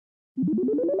Good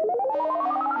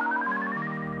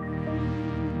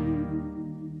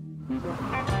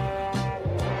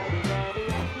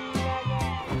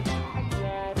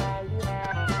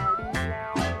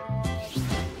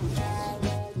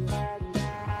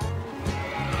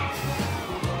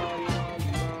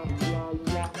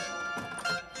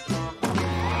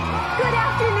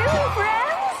afternoon,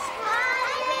 friends.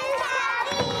 Hi,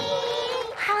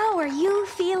 Daddy. How are you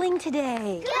feeling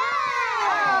today? Good.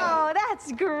 Oh,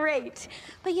 that's great.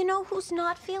 But you know who's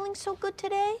not feeling so good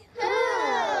today?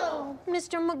 Who?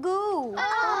 Mr. Magoo.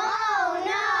 Oh,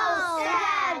 no.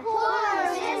 Sad, poor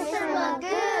Mr.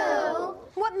 Magoo.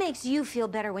 What makes you feel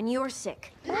better when you're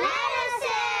sick? Medicine.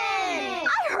 I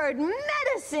heard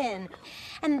medicine.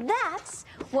 And that's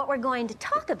what we're going to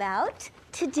talk about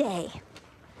today.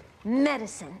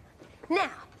 Medicine.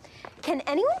 Now, can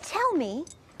anyone tell me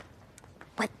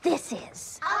what this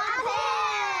is? A pill.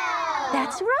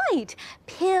 That's right.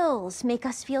 Pills make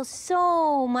us feel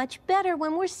so much better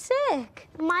when we're sick.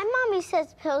 My mommy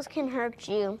says pills can hurt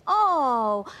you.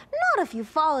 Oh, not if you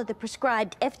follow the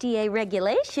prescribed FDA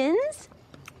regulations.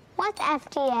 What's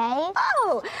FDA?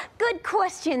 Oh, good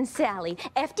question, Sally.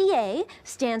 FDA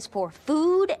stands for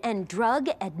Food and Drug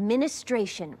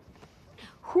Administration.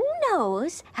 Who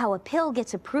knows how a pill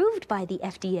gets approved by the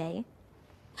FDA?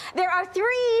 There are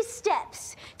 3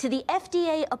 steps to the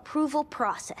FDA approval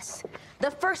process.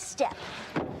 The first step,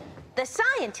 the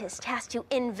scientist has to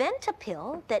invent a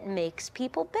pill that makes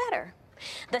people better.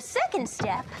 The second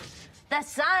step, the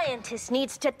scientist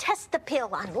needs to test the pill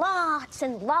on lots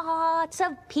and lots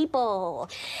of people.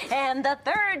 And the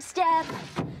third step,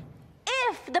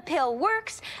 if the pill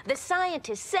works, the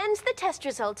scientist sends the test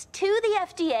results to the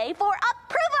FDA for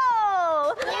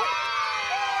approval! Yay!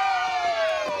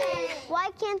 Why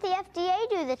can't the FDA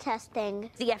do the testing?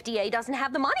 The FDA doesn't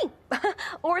have the money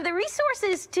or the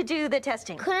resources to do the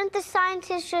testing. Couldn't the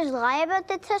scientists just lie about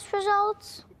the test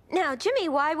results? Now, Jimmy,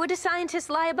 why would a scientist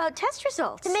lie about test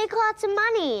results? To make lots of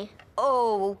money.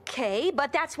 Okay,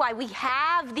 but that's why we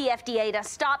have the FDA to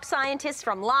stop scientists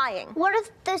from lying. What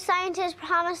if the scientists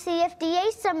promise the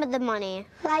FDA some of the money?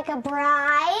 Like a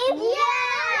bribe? No.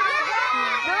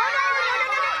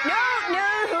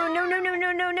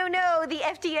 The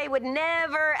FDA would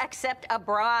never accept a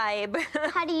bribe.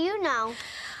 How do you know?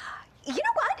 You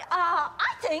know what?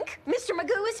 I think Mr.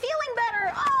 Magoo is feeling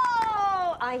better.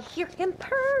 Oh, I hear him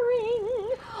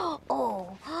purring.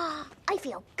 Oh, I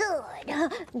feel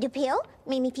good. The pill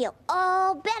made me feel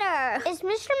all better. Is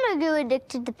Mr. Magoo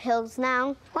addicted to pills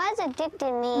now? What does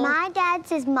addicted mean? My dad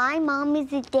says my mom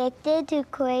is addicted to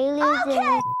Quaaludes.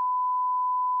 Okay.